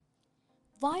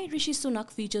Why Rishi Sunak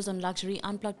features on Luxury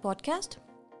Unplugged podcast?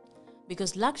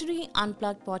 Because Luxury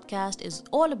Unplugged podcast is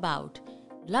all about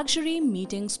luxury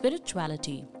meeting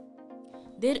spirituality.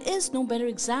 There is no better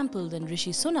example than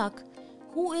Rishi Sunak,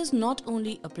 who is not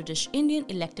only a British Indian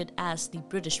elected as the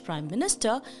British Prime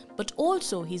Minister, but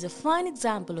also he's a fine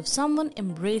example of someone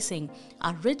embracing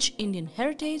our rich Indian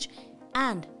heritage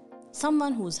and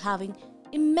someone who is having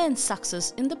immense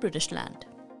success in the British land.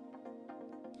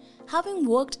 Having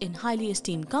worked in highly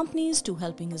esteemed companies to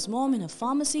helping his mom in a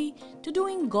pharmacy to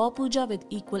doing Gaur Puja with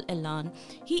equal elan,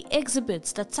 he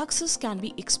exhibits that success can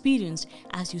be experienced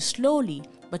as you slowly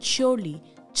but surely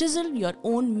chisel your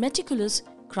own meticulous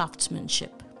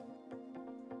craftsmanship.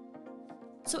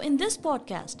 So in this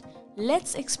podcast,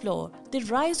 let's explore the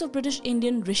rise of British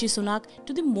Indian Rishi Sunak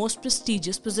to the most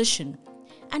prestigious position.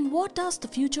 And what does the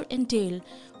future entail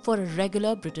for a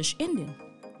regular British Indian?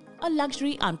 A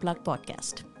Luxury Unplugged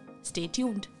podcast. Stay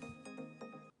tuned.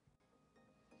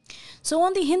 So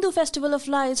on the Hindu Festival of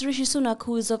Lights, Rishi Sunak,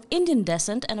 who is of Indian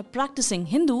descent and a practicing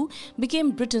Hindu, became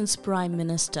Britain's Prime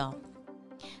Minister.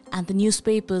 And the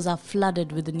newspapers are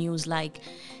flooded with the news like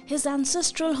his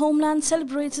ancestral homeland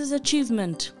celebrates his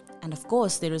achievement. And of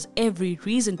course, there is every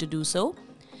reason to do so.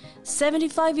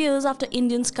 75 years after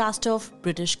Indians cast off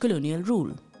British colonial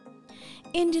rule.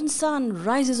 Indian sun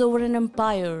rises over an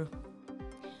empire.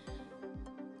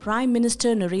 Prime Minister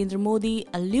Narendra Modi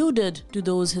alluded to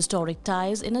those historic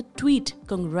ties in a tweet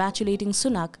congratulating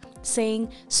Sunak, saying,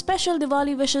 "Special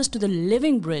Diwali wishes to the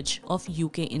living bridge of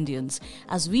UK Indians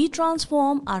as we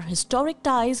transform our historic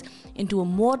ties into a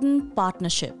modern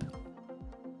partnership."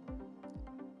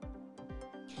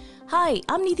 Hi,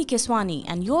 I'm Neeti Keswani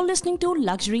and you're listening to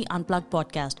Luxury Unplugged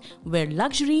podcast, where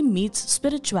luxury meets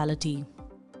spirituality.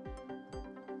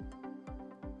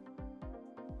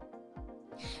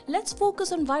 Let's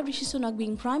focus on why Rishi Sunak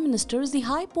being Prime Minister is the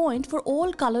high point for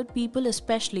all coloured people,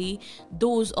 especially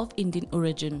those of Indian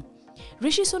origin.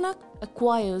 Rishi Sunak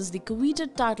acquires the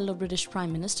coveted title of British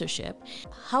Prime Ministership.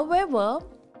 However,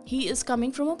 he is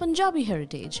coming from a Punjabi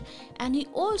heritage, and he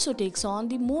also takes on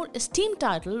the more esteemed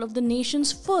title of the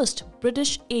nation's first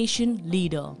British Asian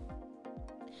leader.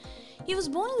 He was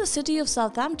born in the city of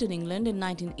Southampton, England in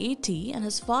 1980, and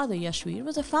his father Yashwir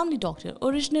was a family doctor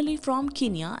originally from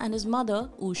Kenya, and his mother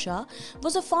Usha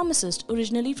was a pharmacist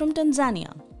originally from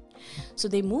Tanzania. So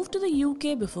they moved to the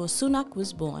UK before Sunak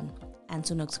was born, and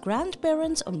Sunak's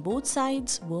grandparents on both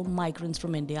sides were migrants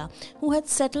from India who had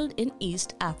settled in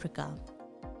East Africa.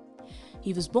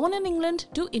 He was born in England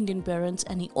to Indian parents,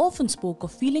 and he often spoke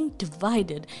of feeling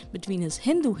divided between his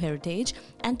Hindu heritage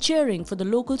and cheering for the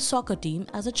local soccer team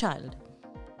as a child.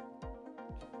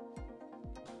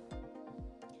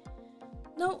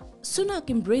 Now, Sunak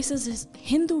embraces his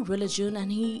Hindu religion,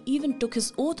 and he even took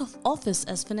his oath of office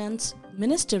as finance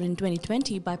minister in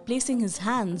 2020 by placing his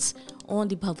hands on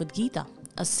the Bhagavad Gita,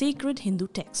 a sacred Hindu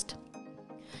text.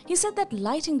 He said that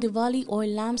lighting Diwali oil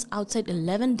lamps outside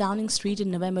 11 Downing Street in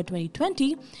November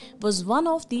 2020 was one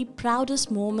of the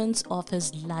proudest moments of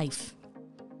his life.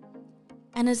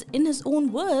 And as in his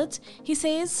own words, he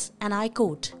says, and I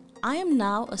quote, "I am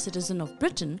now a citizen of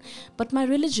Britain, but my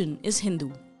religion is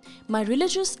Hindu. My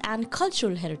religious and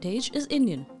cultural heritage is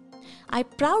Indian. I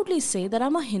proudly say that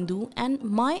I'm a Hindu and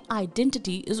my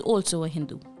identity is also a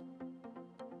Hindu."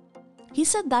 He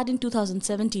said that in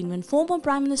 2017 when former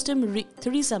Prime Minister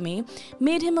Theresa May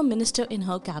made him a minister in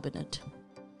her cabinet.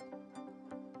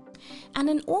 And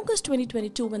in August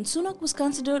 2022, when Sunak was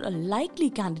considered a likely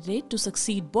candidate to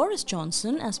succeed Boris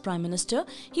Johnson as Prime Minister,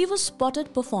 he was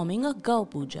spotted performing a Gaur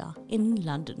Puja in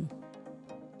London.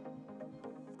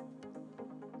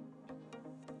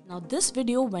 Now this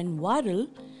video went viral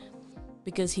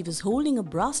because he was holding a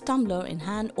brass tumbler in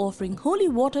hand, offering holy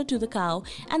water to the cow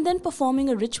and then performing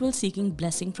a ritual seeking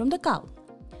blessing from the cow.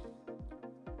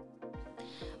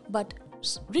 But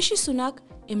Rishi Sunak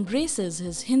embraces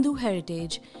his Hindu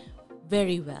heritage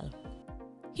very well.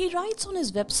 He writes on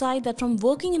his website that from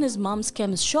working in his mum's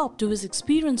chemist shop to his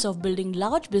experience of building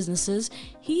large businesses,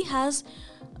 he has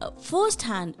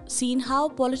firsthand seen how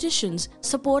politicians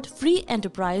support free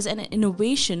enterprise and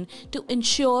innovation to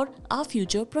ensure our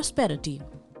future prosperity.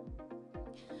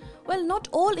 Well, not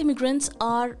all immigrants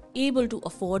are able to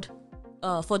afford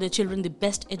for their children the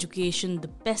best education, the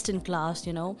best in class,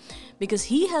 because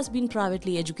he has been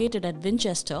privately educated at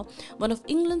Winchester, one of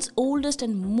England's oldest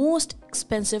and most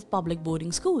expensive public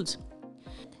boarding schools.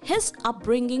 His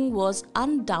upbringing was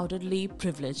undoubtedly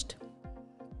privileged.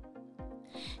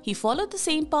 He followed the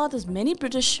same path as many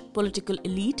British political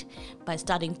elite by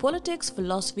studying politics,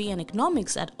 philosophy and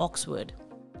economics at Oxford.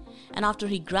 And after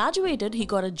he graduated, he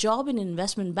got a job in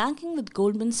investment banking with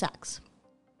Goldman Sachs.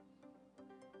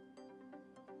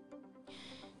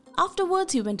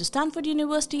 Afterwards, he went to Stanford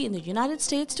University in the United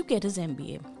States to get his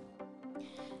MBA.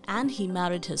 And he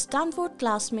married his Stanford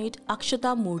classmate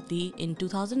Akshata Murthy in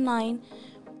 2009,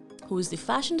 who is the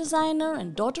fashion designer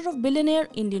and daughter of billionaire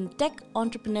Indian tech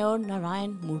entrepreneur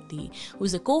Narayan Murthy, who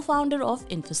is the co-founder of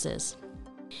Infosys.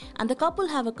 And the couple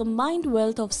have a combined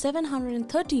wealth of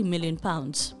 £730 million.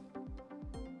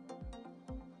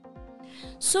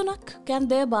 Sunak can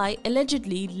thereby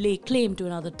allegedly lay claim to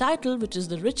another title, which is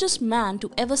the richest man to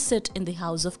ever sit in the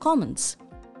House of Commons.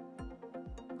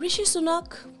 Rishi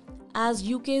Sunak, as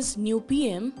UK's new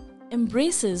PM,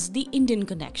 embraces the Indian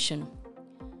connection.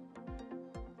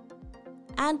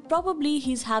 And probably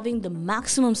he's having the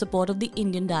maximum support of the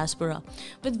Indian diaspora,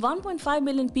 with 1.5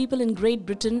 million people in Great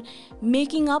Britain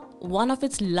making up one of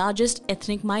its largest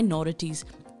ethnic minorities.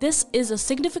 This is a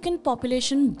significant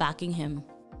population backing him.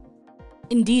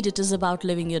 Indeed, it is about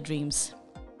living your dreams.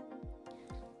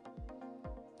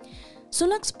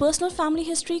 Sunak's personal family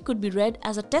history could be read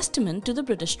as a testament to the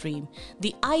British dream,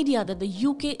 the idea that the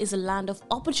UK is a land of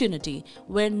opportunity,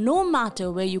 where no matter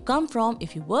where you come from,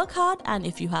 if you work hard and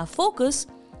if you have focus,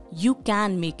 you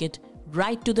can make it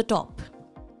right to the top.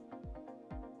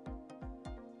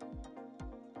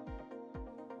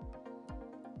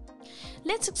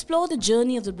 Let's explore the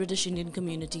journey of the British Indian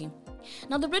community.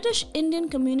 Now, the British Indian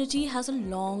community has a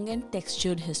long and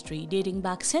textured history dating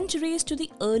back centuries to the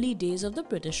early days of the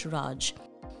British Raj.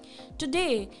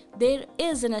 Today, there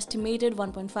is an estimated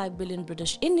 1.5 billion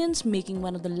British Indians, making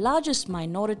one of the largest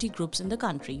minority groups in the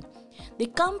country. They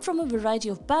come from a variety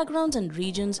of backgrounds and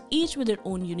regions, each with their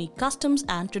own unique customs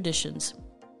and traditions.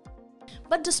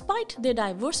 But despite their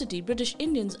diversity, British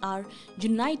Indians are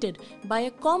united by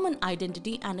a common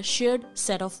identity and a shared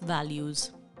set of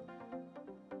values.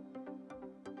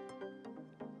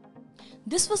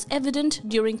 This was evident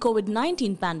during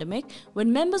COVID-19 pandemic,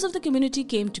 when members of the community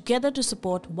came together to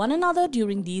support one another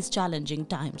during these challenging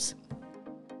times.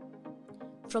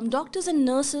 From doctors and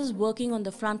nurses working on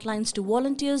the front lines to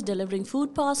volunteers delivering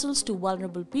food parcels to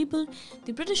vulnerable people,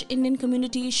 the British Indian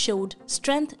community showed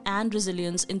strength and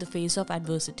resilience in the face of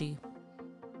adversity.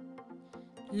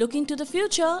 Looking to the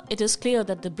future, it is clear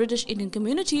that the British Indian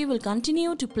community will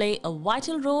continue to play a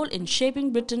vital role in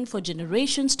shaping Britain for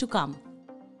generations to come.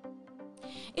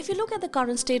 If you look at the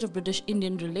current state of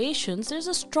British-Indian relations, there is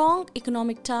a strong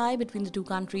economic tie between the two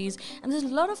countries, and there's a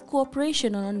lot of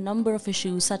cooperation on a number of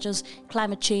issues such as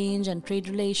climate change and trade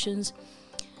relations.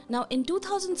 Now, in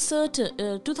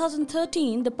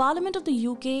 2013, the Parliament of the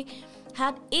UK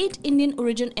had 8 Indian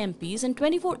origin MPs and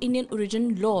 24 Indian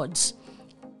origin lords.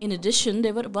 In addition,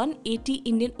 there were 180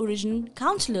 Indian origin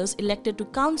councillors elected to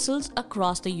councils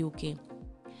across the UK.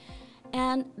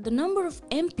 And the number of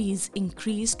MPs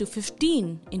increased to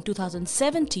 15 in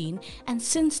 2017, and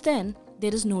since then,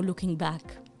 there is no looking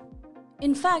back.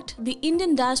 In fact, the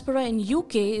Indian diaspora in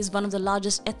UK is one of the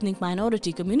largest ethnic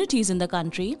minority communities in the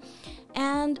country,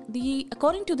 and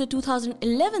according to the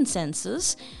 2011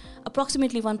 census,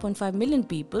 approximately 1.5 million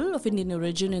people of Indian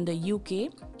origin in the UK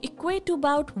equate to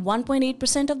about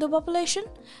 1.8% of the population,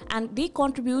 and they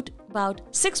contribute about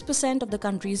 6% of the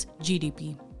country's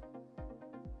GDP.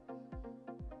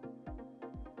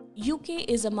 UK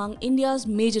is among India's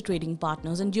major trading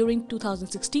partners, and during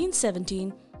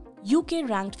 2016-17, UK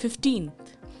ranked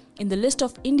 15th in the list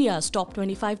of India's top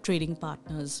 25 trading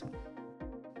partners.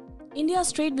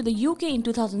 India's trade with the UK in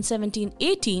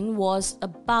 2017-18 was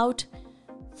about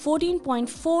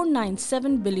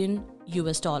 $14.497 billion.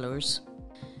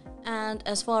 And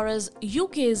as far as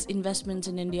UK's investments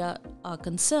in India are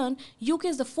concerned, UK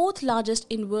is the 4th largest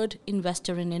inward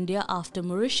investor in India after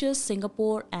Mauritius,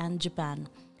 Singapore and Japan,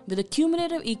 with a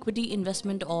cumulative equity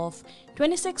investment of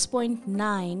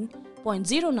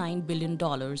 $26.09 billion.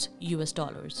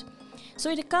 So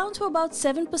it accounts for about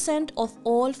 7% of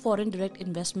all foreign direct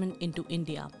investment into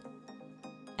India.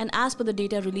 And as per the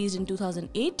data released in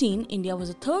 2018, India was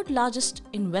the 3rd largest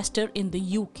investor in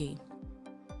the UK.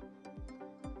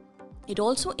 It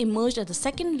also emerged as the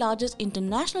 2nd largest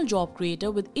international job creator,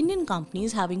 with Indian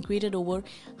companies having created over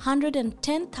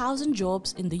 110,000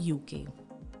 jobs in the UK.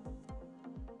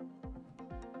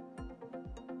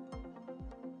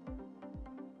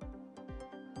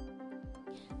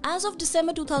 As of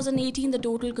December 2018, the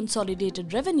total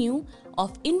consolidated revenue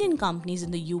of Indian companies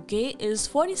in the UK is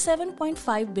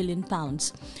 £47.5 billion,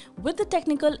 with the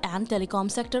technical and telecom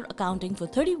sector accounting for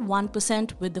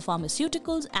 31%, with the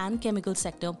pharmaceuticals and chemical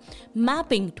sector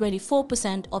mapping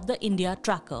 24% of the India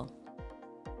tracker.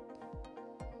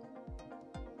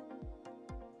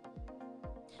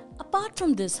 Apart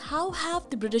from this, how have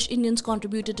the British Indians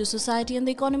contributed to society and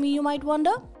the economy, you might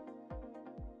wonder?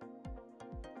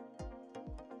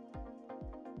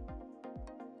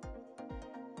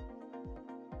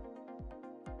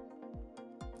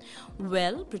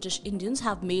 Well, British Indians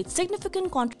have made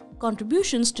significant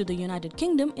contributions to the United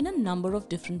Kingdom in a number of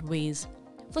different ways.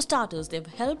 For starters, they've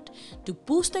helped to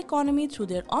boost the economy through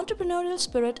their entrepreneurial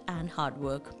spirit and hard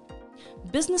work.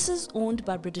 Businesses owned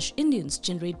by British Indians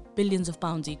generate billions of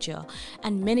pounds each year,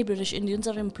 and many British Indians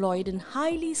are employed in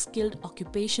highly skilled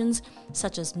occupations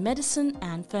such as medicine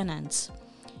and finance.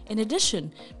 In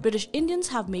addition, British Indians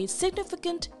have made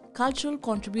significant cultural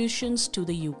contributions to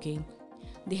the UK.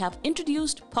 They have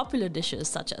introduced popular dishes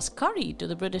such as curry to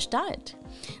the British diet.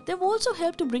 They've also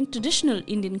helped to bring traditional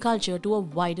Indian culture to a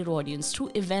wider audience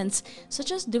through events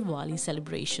such as Diwali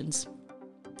celebrations.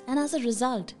 And as a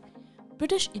result,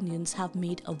 British Indians have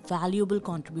made a valuable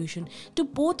contribution to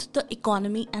both the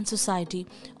economy and society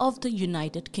of the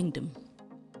United Kingdom.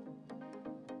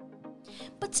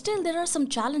 But still, there are some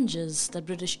challenges that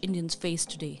British Indians face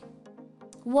today.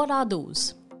 What are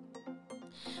those?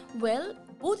 Well,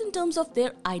 both in terms of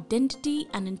their identity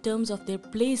and in terms of their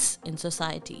place in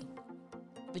society,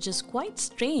 which is quite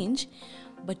strange,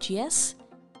 but yes,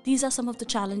 these are some of the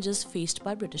challenges faced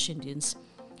by British Indians.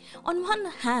 On one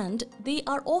hand, they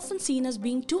are often seen as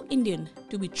being too Indian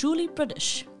to be truly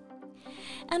British.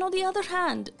 And on the other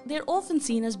hand, they're often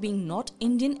seen as being not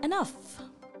Indian enough.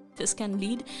 This can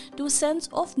lead to a sense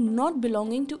of not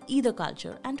belonging to either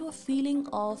culture and to a feeling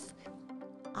of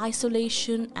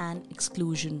isolation and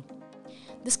exclusion.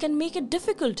 This can make it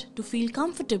difficult to feel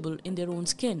comfortable in their own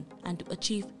skin and to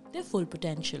achieve their full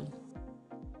potential.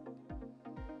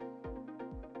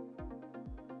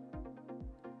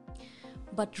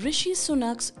 But Rishi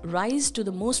Sunak's rise to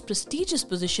the most prestigious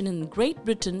position in Great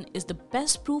Britain is the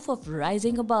best proof of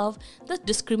rising above the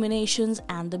discriminations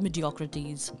and the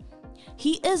mediocrities.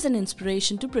 He is an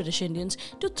inspiration to British Indians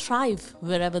to thrive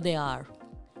wherever they are.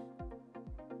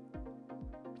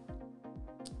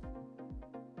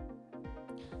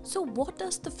 So, what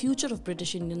does the future of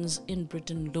British Indians in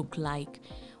Britain look like?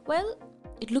 Well,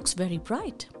 it looks very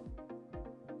bright.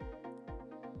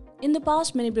 In the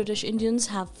past, many British Indians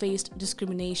have faced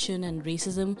discrimination and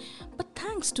racism, but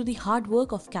thanks to the hard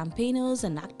work of campaigners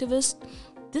and activists,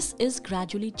 this is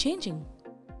gradually changing.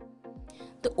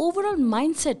 The overall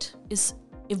mindset is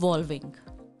evolving.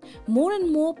 More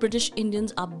and more British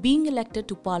Indians are being elected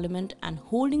to Parliament and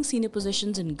holding senior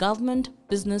positions in government,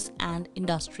 business, and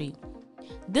industry.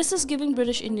 This is giving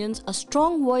British Indians a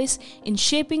strong voice in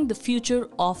shaping the future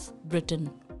of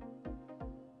Britain.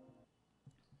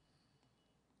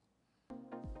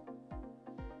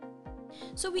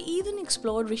 So we even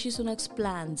explored Rishi Sunak's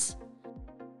plans,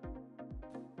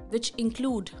 which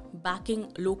include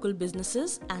backing local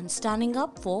businesses and standing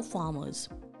up for farmers.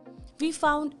 We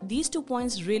found these 2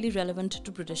 points really relevant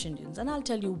to British Indians, and I'll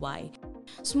tell you why.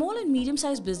 Small and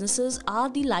medium-sized businesses are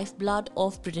the lifeblood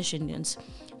of British Indians.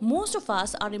 Most of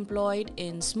us are employed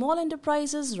in small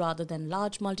enterprises rather than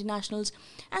large multinationals,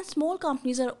 and small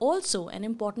companies are also an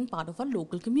important part of our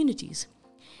local communities.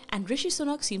 And Rishi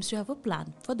Sunak seems to have a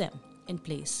plan for them in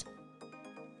place.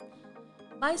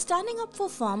 By standing up for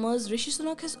farmers, Rishi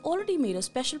Sunak has already made a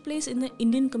special place in the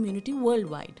Indian community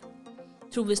worldwide.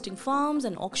 Through visiting farms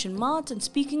and auction marts and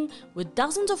speaking with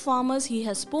dozens of farmers he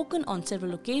has spoken on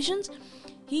several occasions,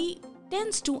 he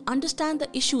tends to understand the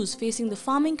issues facing the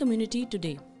farming community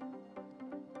today.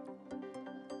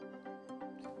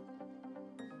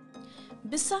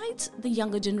 Besides, the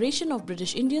younger generation of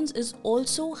British Indians is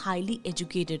also highly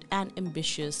educated and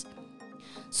ambitious.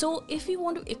 So, if we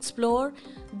want to explore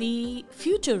the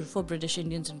future for British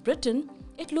Indians in Britain,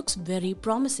 it looks very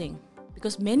promising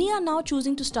because many are now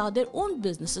choosing to start their own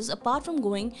businesses apart from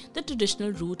going the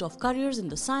traditional route of careers in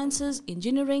the sciences,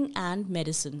 engineering, and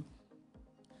medicine.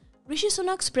 Rishi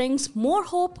Sunak brings more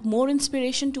hope, more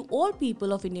inspiration to all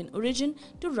people of Indian origin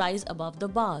to rise above the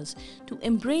bars, to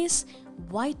embrace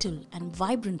vital and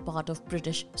vibrant part of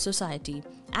British society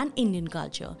and Indian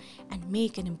culture and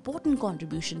make an important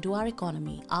contribution to our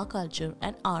economy, our culture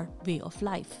and our way of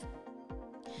life.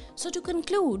 So to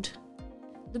conclude,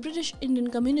 the British Indian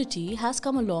community has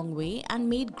come a long way and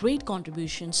made great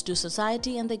contributions to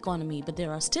society and the economy, but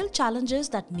there are still challenges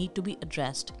that need to be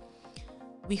addressed.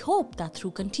 We hope that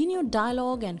through continued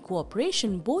dialogue and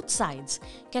cooperation, both sides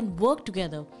can work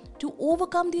together to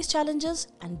overcome these challenges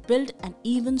and build an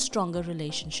even stronger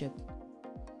relationship.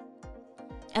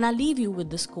 And I'll leave you with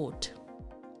this quote.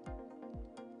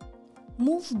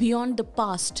 Move beyond the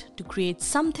past to create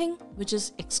something which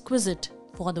is exquisite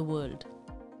for the world.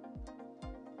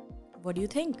 What do you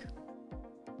think?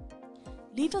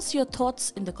 Leave us your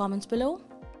thoughts in the comments below.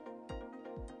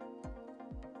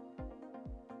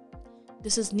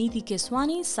 This is Neeti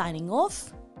Keswani signing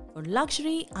off for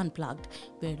Luxury Unplugged,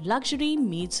 where luxury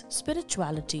meets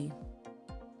spirituality.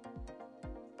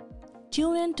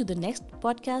 Tune in to the next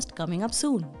podcast coming up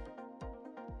soon.